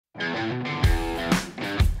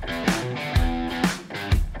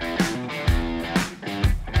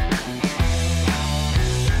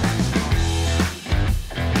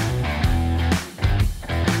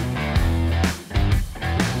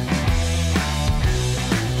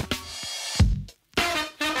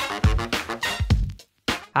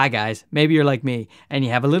Hi guys, maybe you're like me and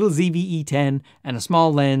you have a little ZV-E10 and a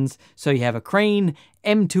small lens, so you have a Crane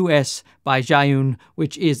M2S by Zhiyun,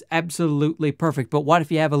 which is absolutely perfect. But what if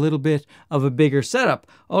you have a little bit of a bigger setup?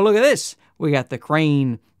 Oh, look at this. We got the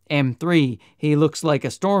Crane M3. He looks like a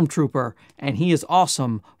stormtrooper and he is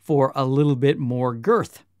awesome for a little bit more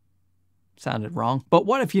girth. Sounded wrong. But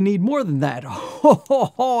what if you need more than that?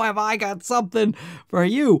 Oh, have I got something for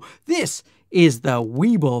you. This is the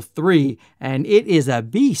Weebill 3, and it is a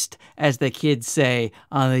beast, as the kids say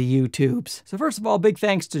on the YouTubes. So first of all, big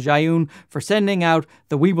thanks to Zhiyun for sending out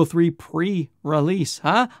the Weebill 3 pre-release,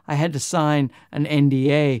 I had to sign an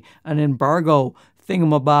NDA, an embargo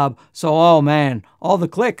thingamabob, so oh man, all the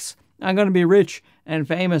clicks. I'm gonna be rich and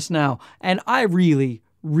famous now. And I really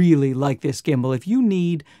like this gimbal. If you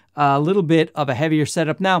need a little bit of a heavier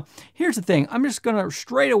setup. Now, here's the thing. I'm just going to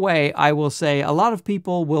straight away, I will say a lot of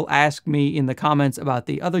people will ask me in the comments about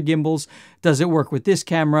the other gimbals. Does it work with this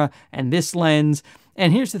camera and this lens?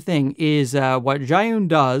 And here's the thing is what Zhiyun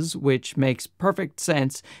does, which makes perfect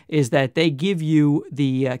sense, is that they give you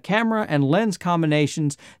the camera and lens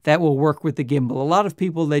combinations that will work with the gimbal. A lot of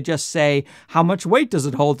people, they just say, how much weight does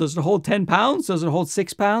it hold? Does it hold 10 pounds? Does it hold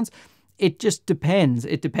 6 pounds? It just depends.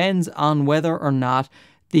 It depends on whether or not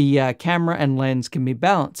the camera and lens can be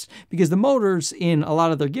balanced, because the motors in a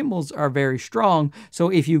lot of their gimbals are very strong. So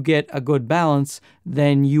if you get a good balance,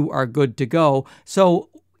 then you are good to go. So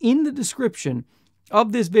in the description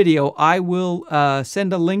of this video, I will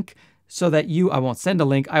send a link so that I won't send a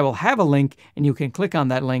link, I will have a link and you can click on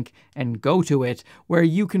that link and go to it, where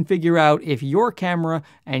you can figure out if your camera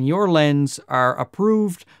and your lens are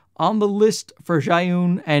approved on the list for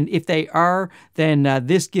Zhiyun, and if they are, then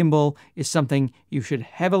this gimbal is something you should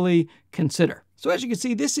heavily consider. So as you can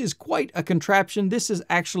see, this is quite a contraption. This is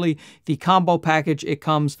actually the combo package. It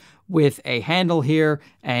comes with a handle here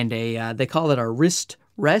and they call it a wrist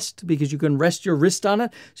rest, because you can rest your wrist on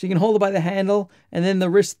it. So you can hold it by the handle, and then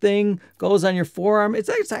the wrist thing goes on your forearm.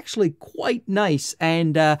 It's actually quite nice,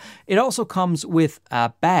 and it also comes with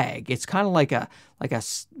a bag. It's kind of like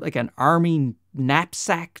an army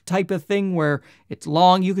knapsack type of thing, where it's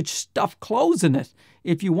long. You could stuff clothes in it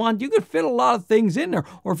if you want. You could fit a lot of things in there.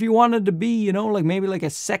 Or if you wanted to be, you know, like maybe like a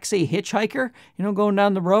sexy hitchhiker, you know, going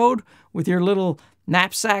down the road with your little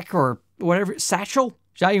knapsack or whatever, satchel.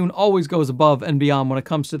 Zhiyun always goes above and beyond when it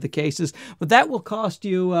comes to the cases, but that will cost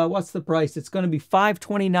you, what's the price? It's going to be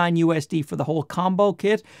 $529 USD for the whole combo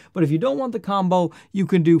kit, but if you don't want the combo, you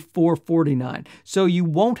can do $449. So you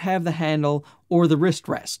won't have the handle or the wrist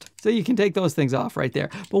rest. So you can take those things off right there.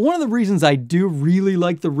 But one of the reasons I do really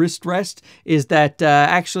like the wrist rest is that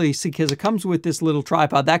actually, see, because it comes with this little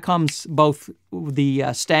tripod, that comes both the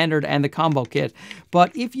standard and the combo kit.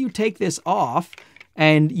 But if you take this off,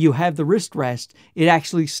 and you have the wrist rest, it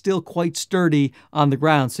actually still quite sturdy on the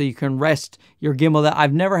ground, so you can rest your gimbal.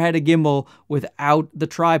 I've never had a gimbal without the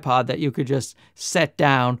tripod that you could just set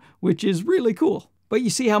down, which is really cool. But you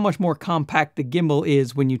see how much more compact the gimbal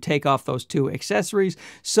is when you take off those two accessories.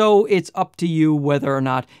 So it's up to you whether or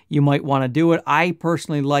not you might want to do it. I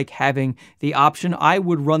personally like having the option. I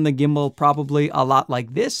would run the gimbal probably a lot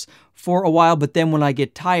like this for a while, but then when I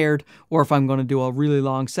get tired, or if I'm going to do a really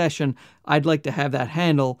long session, I'd like to have that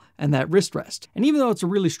handle and that wrist rest. And even though it's a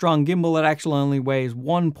really strong gimbal, it actually only weighs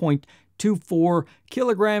 1.24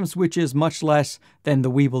 kilograms, which is much less than the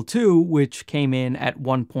Weebill 2, which came in at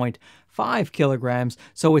 1.5 kilograms.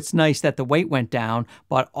 So it's nice that the weight went down,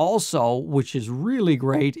 but also, which is really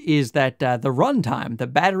great, is that the runtime, the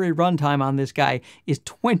battery runtime on this guy is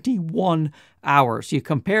 21 hours. You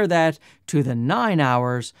compare that to the 9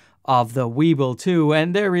 hours of the Weebill 2,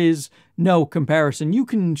 and there is no comparison. You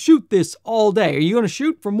can shoot this all day. Are you going to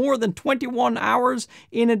shoot for more than 21 hours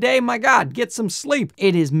in a day? My God, get some sleep.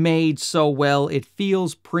 It is made so well. It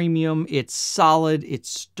feels premium. It's solid. It's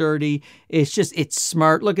sturdy. It's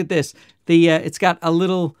smart. Look at this. It's got a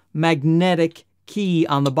little magnetic key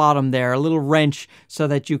on the bottom there, a little wrench, so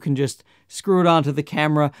that you can just screw it onto the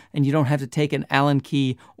camera and you don't have to take an Allen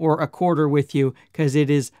key or a quarter with you, because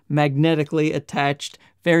it is magnetically attached.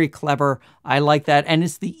 Very clever. I like that. And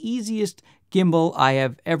it's the easiest gimbal I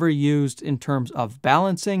have ever used in terms of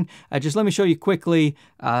balancing. Just let me show you quickly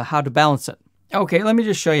how to balance it. Okay, let me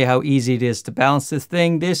just show you how easy it is to balance this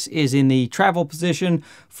thing. This is in the travel position,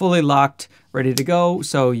 fully locked, ready to go.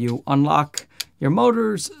 So you unlock your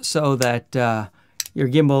motors so that your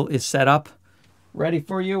gimbal is set up, ready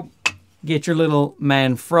for you. Get your little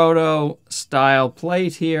Manfrotto style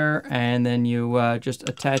plate here, and then you just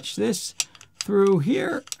attach this through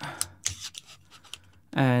here.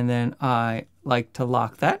 And then I like to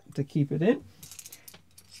lock that to keep it in.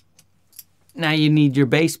 Now you need your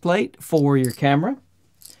base plate for your camera.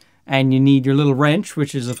 and you need your little wrench,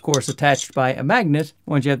 which is of course attached by a magnet.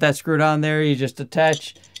 Once you have that screwed on there, you just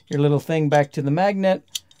attach your little thing back to the magnet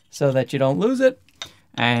so that you don't lose it,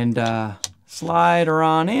 and slide her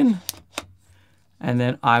on in, and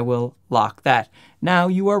then I will lock that. Now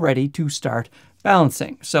you are ready to start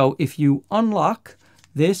balancing. So if you unlock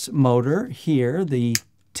this motor here, the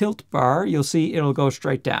tilt bar, you'll see it'll go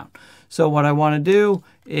straight down. So what I want to do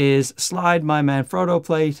is slide my Manfrotto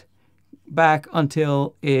plate back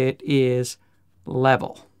until it is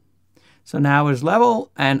level. So now it's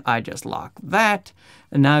level, and I just lock that.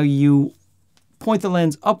 And now you point the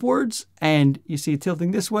lens upwards, and you see it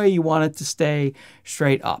tilting this way. You want it to stay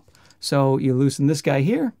straight up. So you loosen this guy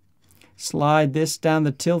here, slide this down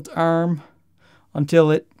the tilt arm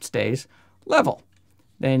until it stays level.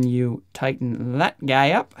 Then you tighten that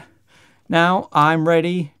guy up. Now I'm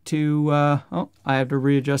ready to, I have to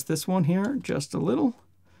readjust this one here just a little.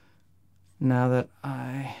 Now that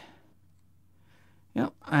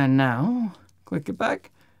and now click it back.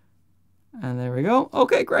 And there we go.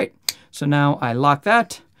 Okay, great. So now I lock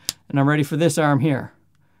that, and I'm ready for this arm here.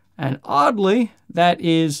 And oddly, that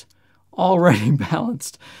is already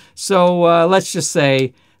balanced. So let's just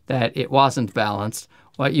say that it wasn't balanced.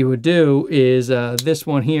 What you would do is this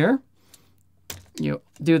one here, you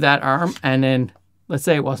do that arm, and then let's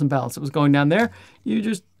say it wasn't balanced. It was going down there. You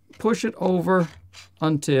just push it over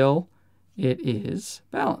until it is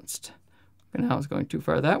balanced. And now it's going too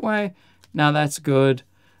far that way. Now that's good.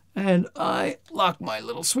 And I lock my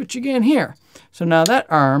little switch again here. So now that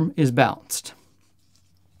arm is balanced.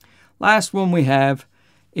 Last one we have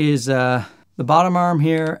is the bottom arm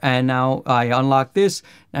here, and now I unlock this.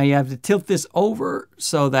 Now you have to tilt this over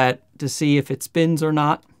so that to see if it spins or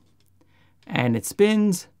not. And it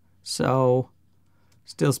spins, so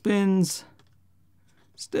still spins,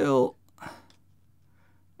 still,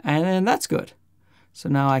 and then that's good. So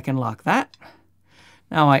now I can lock that.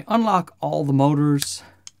 Now I unlock all the motors,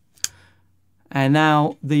 and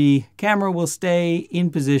now the camera will stay in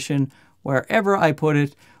position wherever I put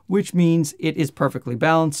it, which means it is perfectly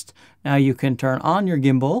balanced. Now you can turn on your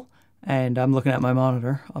gimbal, and I'm looking at my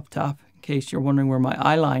monitor up top in case you're wondering where my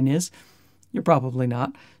eye line is. You're probably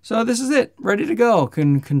not. So this is it, ready to go.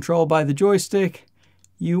 Can control by the joystick.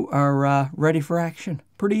 You are ready for action.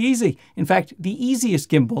 Pretty easy. In fact, the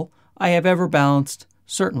easiest gimbal I have ever balanced,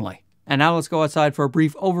 certainly. And now let's go outside for a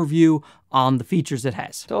brief overview on the features it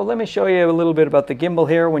has. So let me show you a little bit about the gimbal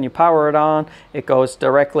here. When you power it on, it goes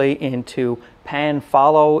directly into pan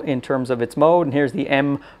follow in terms of its mode. And here's the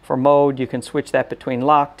M for mode. You can switch that between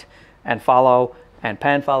locked and follow and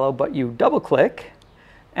pan follow, but you double click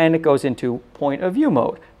and it goes into point of view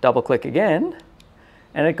mode. Double click again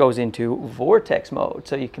and it goes into vortex mode.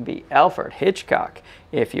 So you can be Alfred Hitchcock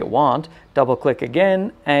if you want. Double click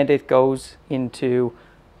again and it goes into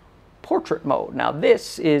portrait mode. Now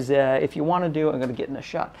this is if you want to do, I'm going to get in a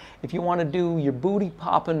shot, if you want to do your booty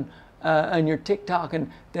popping and your TikTok, and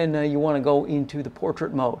then you want to go into the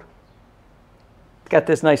portrait mode. Got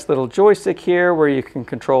this nice little joystick here where you can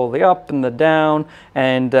control the up and the down,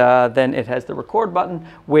 and then it has the record button,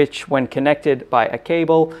 which when connected by a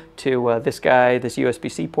cable to this guy, this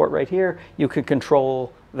USB-C port right here, you can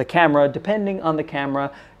control the camera depending on the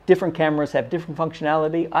camera. Different cameras have different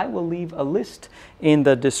functionality. I will leave a list in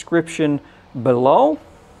the description below.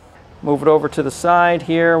 Move it over to the side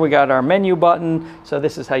here. We got our menu button. So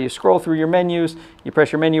this is how you scroll through your menus. You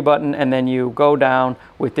press your menu button and then you go down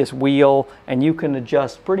with this wheel, and you can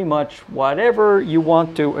adjust pretty much whatever you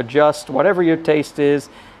want to adjust, whatever your taste is.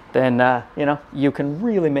 Then you know, you can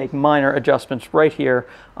really make minor adjustments right here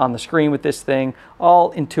on the screen with this thing. All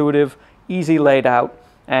intuitive, easy laid out.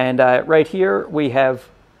 And right here we have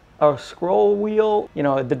a scroll wheel. You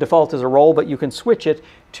know, the default is a roll, but you can switch it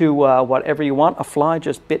to whatever you want. A fly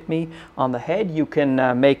just bit me on the head. You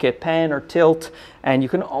can make it pan or tilt, and you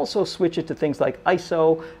can also switch it to things like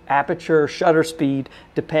ISO, aperture, shutter speed,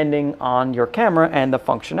 depending on your camera and the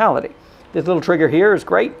functionality. This little trigger here is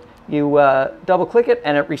great. You double click it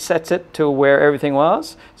and it resets it to where everything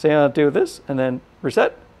was. So you do this and then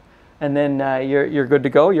reset. And then you're good to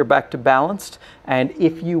go. You're back to balanced. And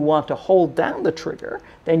if you want to hold down the trigger,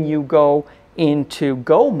 then you go into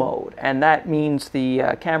go mode, and that means the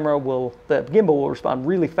gimbal will respond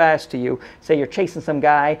really fast to you. Say you're chasing some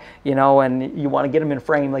guy, you know, and you want to get him in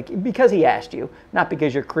frame, like because he asked you, not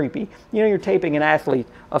because you're creepy. You know, you're taping an athlete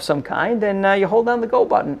of some kind, and you hold down the go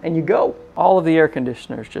button and you go. All of the air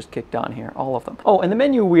conditioners just kicked on here, all of them. Oh, and the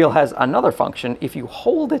menu wheel has another function. If you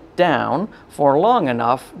hold it down for long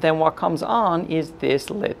enough, then what comes on is this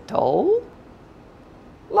little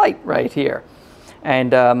light right here.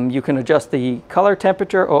 And you can adjust the color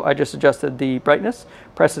temperature. Oh, I just adjusted the brightness.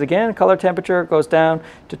 Press it again, color temperature goes down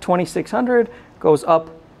to 2600, goes up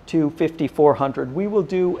to 5400. We will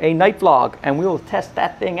do a night vlog and we will test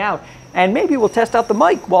that thing out. And maybe we'll test out the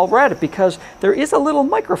mic while we're at it, because there is a little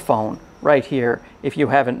microphone right here, if you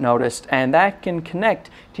haven't noticed, and that can connect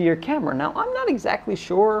to your camera. Now, I'm not exactly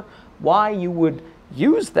sure why you would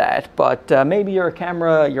use that, but maybe your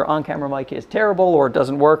on-camera mic is terrible or it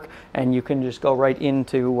doesn't work, and you can just go right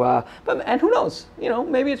into, and who knows, you know,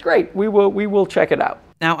 maybe it's great. We will check it out.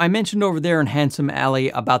 Now, I mentioned over there in Handsome Alley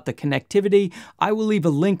about the connectivity. I will leave a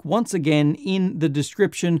link once again in the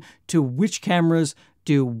description to which cameras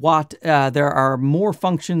do what. There are more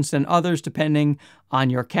functions than others depending on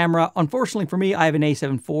your camera. Unfortunately for me, I have an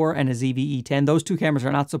A7 IV and a ZV-E10. Those two cameras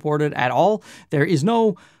are not supported at all. There is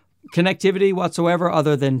no connectivity whatsoever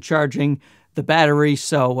other than charging the battery.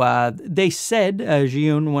 So they said,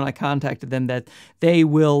 Zhiyun, when I contacted them, that they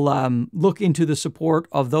will look into the support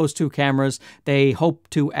of those two cameras. They hope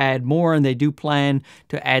to add more, and they do plan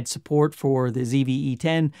to add support for the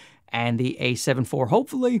ZV-E10 and the A7 IV,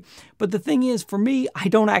 hopefully. But the thing is, for me, I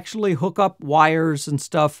don't actually hook up wires and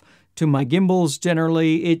stuff to my gimbals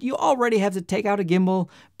generally. You already have to take out a gimbal,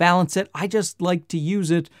 balance it. I just like to use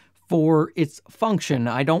it for its function.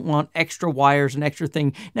 I don't want extra wires and extra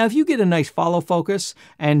thing. Now, if you get a nice follow focus,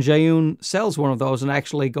 and Zhiyun sells one of those and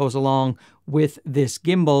actually goes along with this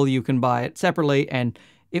gimbal, you can buy it separately and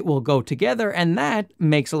it will go together, and that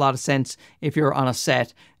makes a lot of sense if you're on a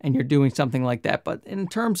set and you're doing something like that. But in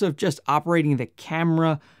terms of just operating the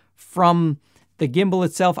camera from the gimbal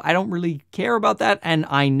itself, I don't really care about that, and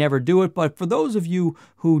I never do it. But for those of you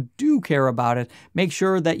who do care about it, make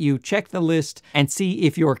sure that you check the list and see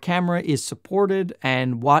if your camera is supported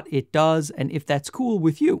and what it does, and if that's cool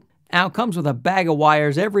with you. Now, it comes with a bag of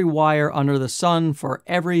wires, every wire under the sun for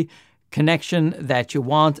every connection that you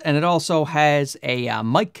want, and it also has a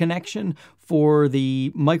mic connection for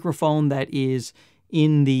the microphone that is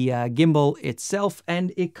in the gimbal itself,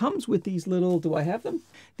 and it comes with these little, do I have them?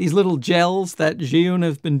 These little gels that Zhiyun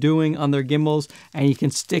have been doing on their gimbals, and you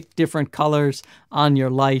can stick different colors on your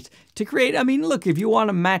light to create, I mean, look, if you want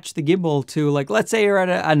to match the gimbal to, like, let's say you're at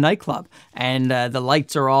a nightclub and the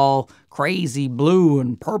lights are all crazy blue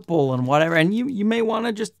and purple and whatever, and you may want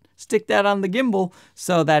to just stick that on the gimbal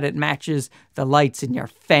so that it matches the lights in your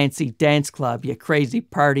fancy dance club, you crazy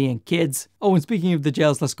partying kids. Oh, and speaking of the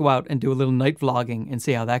gels, let's go out and do a little night vlogging and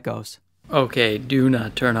see how that goes. Okay, do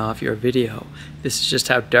not turn off your video. This is just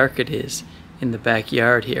how dark it is in the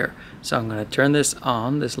backyard here. So I'm going to turn this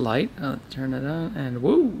on, this light. I'll turn it on, and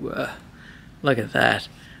woo! Look at that.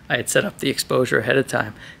 I had set up the exposure ahead of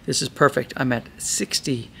time. This is perfect. I'm at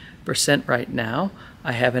 60% right now.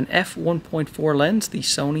 I have an f1.4 lens, the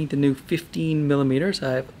Sony, the new 15mm.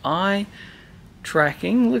 I have eye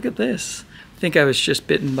tracking. Look at this. I think I was just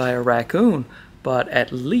bitten by a raccoon, but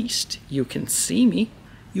at least you can see me.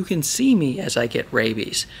 You can see me as I get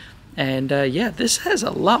rabies. And yeah, this has a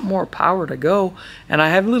lot more power to go. And I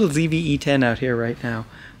have a little ZV-E10 out here right now,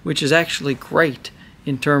 which is actually great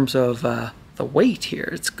in terms of the weight here.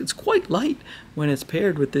 It's quite light when it's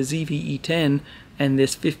paired with the ZV-E10 and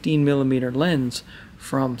this 15mm lens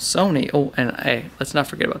from Sony. Oh, and let's not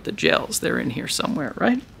forget about the gels. They're in here somewhere,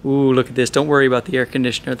 right? Ooh, look at this. Don't worry about the air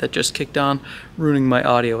conditioner that just kicked on, ruining my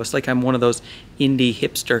audio. It's like I'm one of those indie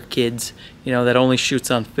hipster kids, you know, that only shoots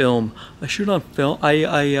on film. I shoot on film.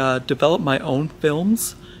 I develop my own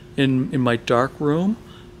films in my dark room,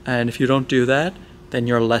 and if you don't do that, then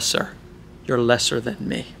you're lesser. You're lesser than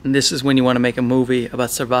me. And this is when you want to make a movie about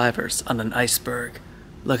survivors on an iceberg.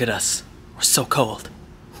 Look at us. We're so cold.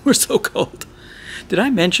 We're so cold. Did I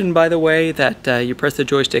mention, by the way, that you press the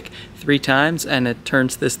joystick 3 times and it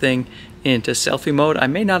turns this thing into selfie mode? I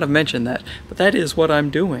may not have mentioned that, but that is what I'm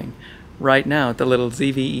doing right now at the little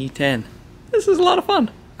ZV-E10. This is a lot of fun.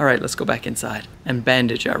 All right, let's go back inside and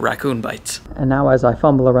bandage our raccoon bites. And now as I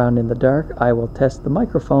fumble around in the dark, I will test the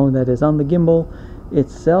microphone that is on the gimbal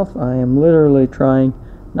itself. I am literally trying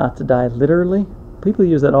not to die, literally. People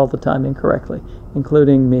use that all the time incorrectly,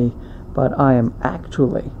 including me, but I am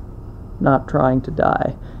actually not trying to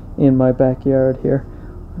die in my backyard here.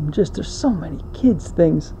 There's so many kids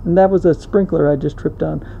things, and that was a sprinkler I just tripped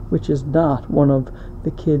on, which is not one of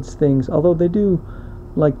the kids things, although they do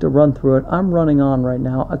like to run through it. I'm running on right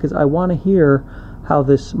now because I want to hear how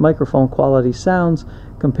this microphone quality sounds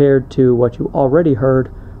compared to what you already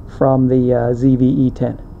heard from the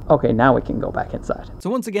ZV-E10. Okay, now we can go back inside. So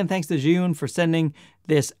once again, thanks to Zhiyun for sending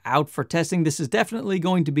this out for testing. This is definitely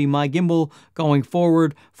going to be my gimbal going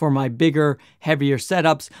forward for my bigger, heavier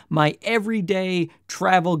setups. My everyday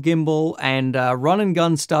travel gimbal and run and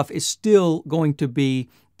gun stuff is still going to be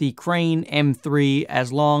the Crane M3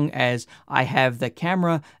 as long as I have the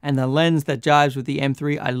camera and the lens that jives with the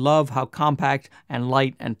M3. I love how compact and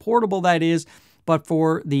light and portable that is. But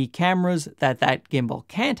for the cameras that gimbal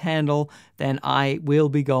can't handle, then I will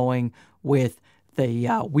be going with the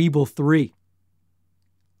Weebill 3.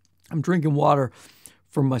 I'm drinking water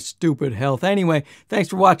for my stupid health. Anyway, thanks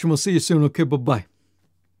for watching. We'll see you soon. Okay, bye-bye.